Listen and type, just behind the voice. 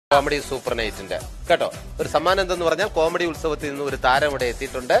Comedy super നൈറ്റിന്റെ കേട്ടോ. ഒരു സമ്മാനം എന്തെന്ന് പറഞ്ഞാൽ കോമഡി ഉത്സവത്തിൽ നിന്ന് ഒരു താരം ഇവിടെ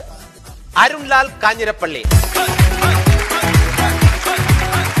എത്തിയിട്ടുണ്ട്. അരുൺലാൽ കാഞ്ഞിരപ്പള്ളി.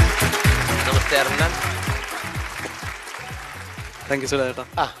 നമസ്തേ അരുൺലാൽ. താങ്ക് യു ചേട്ടാ.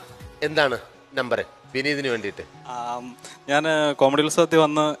 എന്താണ് നമ്പർ വിനീതിന് വേണ്ടിയിട്ട്? ഞാൻ കോമഡി ഉത്സവത്തിൽ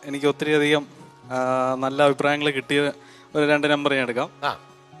വന്ന് എനിക്ക് ഒത്തിരി അധികം നല്ല അഭിപ്രായങ്ങൾ കിട്ടിയ ഒരു 2 നമ്പർ ഞാൻ എടുക്കാം.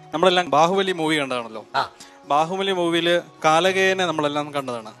 നമ്മളെല്ലാം ബാഹുബലി മൂവി കണ്ടതാണല്ലോ. ബാഹുബലി മൂവിയില് കാലകേയനെ നമ്മളെല്ലാം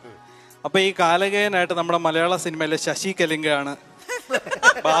കണ്ടതാണ്. അപ്പൊ ഈ കാലകേയനായിട്ട് നമ്മുടെ മലയാള സിനിമയിലെ ശശി കലിംഗയാണ്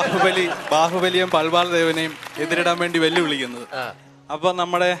ബാഹുബലിയും പൽവാൾ ദേവനെയും എതിരിടാൻ വേണ്ടി വെല്ലുവിളിക്കുന്നത്. അപ്പൊ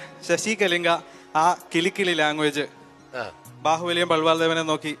നമ്മുടെ ശശി കലിംഗ ആ കിളിക്കിളി ലാംഗ്വേജ് ബാഹുബലിയും പൽവാൾ ദേവനെ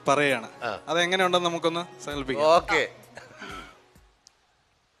നോക്കി പറയാണ്. അതെങ്ങനെയുണ്ടെന്ന് നമുക്കൊന്ന് സങ്കല്പിക്കാം.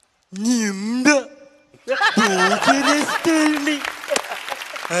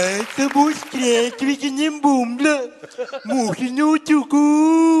 Это будет встретить бумбла. Мухину чуку.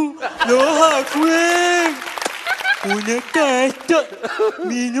 Лохакуэн. Una casta.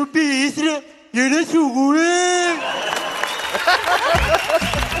 Minu pisra. Yana suguэн.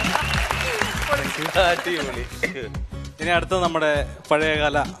 ഇനി അടുത്ത നമ്മുടെ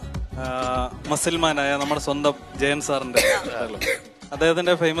പഴയകാല മസിൽമാനായ നമ്മുടെ സ്വന്തം ജയൻ സാറിന്റെ ഡയലോഗ്.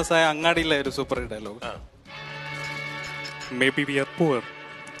 അദ്ദേഹത്തിന്റെ ഫേമസ് ആയ അങ്ങാടിയിലെ ഒരു super dialogue. Maybe we are poor,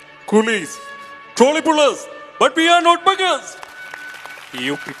 coolies, trolley pullers, but we are not beggars.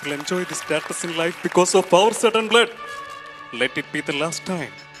 You people enjoy the status in life because of our sweat and blood. Let it be the last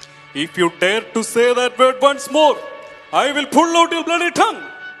time. If you dare to say that word once more, I will pull out your bloody tongue.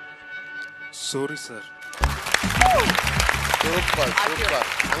 Sorry, sir. Super super.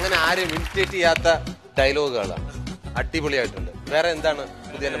 അങ്ങനെ ആരും imitate ചെയ്യാത്ത ഡയലോഗുകളാണ്. അടിപൊളിയായിട്ടുണ്ട്. വേറെ എന്താണ്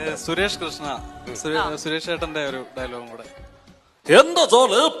പുതിയ number? Suresh Krishna, Suresh ചേട്ടന്റെ ഒരു ഡയലോഗും കൂടെ. എന്റെ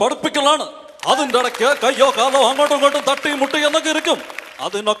ജോലി പഠിപ്പിക്കലാണ്. അതിന്റെ ഇടയ്ക്ക് കയ്യോ കാലോ അങ്ങോട്ടും ഇങ്ങോട്ടും തട്ടി മുട്ടി എന്നൊക്കെ ഇരിക്കും.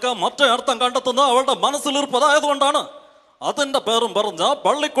 അതിനൊക്കെ മറ്റേ അർത്ഥം കണ്ടെത്തുന്ന അവളുടെ മനസ്സിലിർപ്പതായതുകൊണ്ടാണ്. അതിന്റെ പേരും പറഞ്ഞ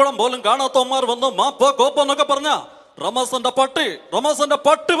പള്ളിക്കുളം പോലും കാണാത്തവന്മാർ വന്ന് മാപ്പ് കോപ്പെന്നൊക്കെ പറഞ്ഞ റമസന്റെ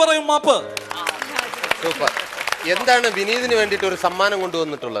പട്ടി പറയും മാപ്പ്. സൂപ്പർ. എന്താണ് വിനീതിന് വേണ്ടിട്ട് ഒരു സമ്മാനം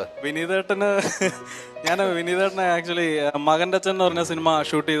കൊണ്ടുവന്നിട്ടുള്ളത്? വിനീതേട്ടന് വിനീതേട്ടനെ ആക്ച്വലി മകന്റെ അച്ഛൻ എന്ന് പറഞ്ഞ സിനിമ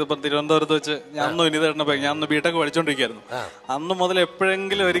ഷൂട്ട് ചെയ്തപ്പോൾ തിരുവനന്തപുരത്ത് വെച്ച് ഞാൻ അന്ന് ബിടെക് പഠിച്ചോണ്ടിരിക്കുകയായിരുന്നു. അന്ന് മുതൽ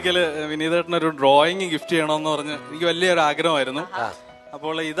എപ്പോഴെങ്കിലും ഒരിക്കല് വിനീതേട്ടനൊരു ഡ്രോയിങ് ഗിഫ്റ്റ് ചെയ്യണമെന്ന് പറഞ്ഞ് എനിക്ക് വലിയൊരു ആഗ്രഹമായിരുന്നു.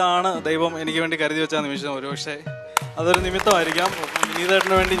 അപ്പോൾ ഇതാണ് ദൈവം എനിക്ക് വേണ്ടി കരുതി വെച്ച നിമിഷം. ഒരുപക്ഷെ അതൊരു നിമിത്തമായിരിക്കാം.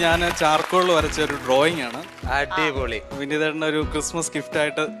 വിനീതേട്ടന് വേണ്ടി ഞാൻ ചാർക്കോളിൽ വരച്ച ഒരു ഡ്രോയിങ് ആണ്. അടിപൊളി. വിനീതേട്ടന് ഒരു ക്രിസ്മസ് ഗിഫ്റ്റ്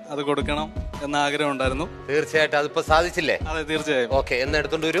ആയിട്ട് അത് കൊടുക്കണം എന്ന ആഗ്രഹം ഉണ്ടായിരുന്നു. തീർച്ചയായിട്ടും അതിപ്പോ സാധിച്ചില്ലേ? അതെ, തീർച്ചയായും. ഓക്കെ, എന്ന്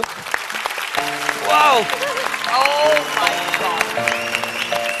എടുത്തോണ്ട് വരൂ.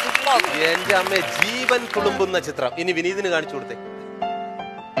 എന്റെ അമ്മ, ജീവൻ തുളുമ്പുന്ന ചിത്രം. ഇനി വിനീതിന് കാണിച്ചു കൊടുത്തേ.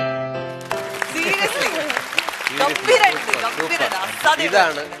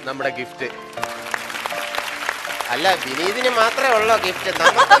 ഇതാണ് നമ്മുടെ ഗിഫ്റ്റ്. അല്ല, വിനീതിന് മാത്രമേ ഉള്ളൂ ഗിഫ്റ്റ്,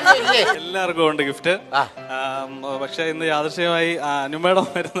 എല്ലാവർക്കും ഉണ്ട് ഗിഫ്റ്റ്. പക്ഷെ ഇന്ന് യാദൃശ്യമായി അനുമേടം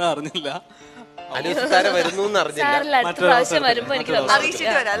വരുന്ന അറിഞ്ഞില്ല, അനുസ്കാരം വരുന്നു അറിഞ്ഞില്ല.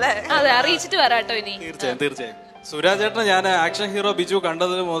 അറിയിച്ചിട്ട് വരാട്ടോ ഇനി. തീർച്ചയായും. സുരാജേട്ടനെ ഞാൻ ആക്ഷൻ ഹീറോ ബിജു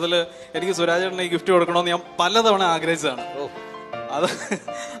കണ്ടതിന് മുതൽ എനിക്ക് സുരാജേട്ടനെ ഈ ഗിഫ്റ്റ് കൊടുക്കണമെന്ന് ഞാൻ പലതവണ ആഗ്രഹിച്ചതാണ്.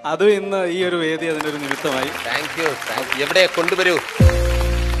 അത് ഇന്ന് ഈ ഒരു വേദി അതിനൊരു നിമിത്തമായി. Thank you. എവിടെ കൊണ്ടുവരൂ?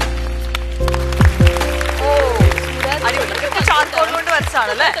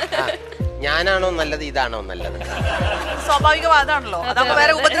 ഞാനാണോ നല്ലത്, ഇതാണോ നല്ലത്? സ്വാഭാവികമാണല്ലോ, അതാകുമ്പോ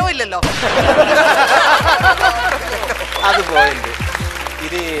വേറെ ഉപദ്രവം ഇല്ലല്ലോ. അത് പോയിന്റ്.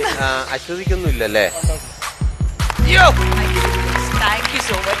 ഇനി അശ്വതിക്കൊന്നുമില്ലല്ലേ? Thank you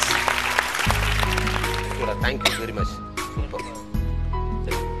so much. Thank you very much.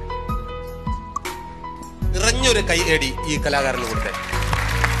 നിറഞ്ഞൊരു കൈയടി ഈ കലാകാരന് കൊടുത്തേ.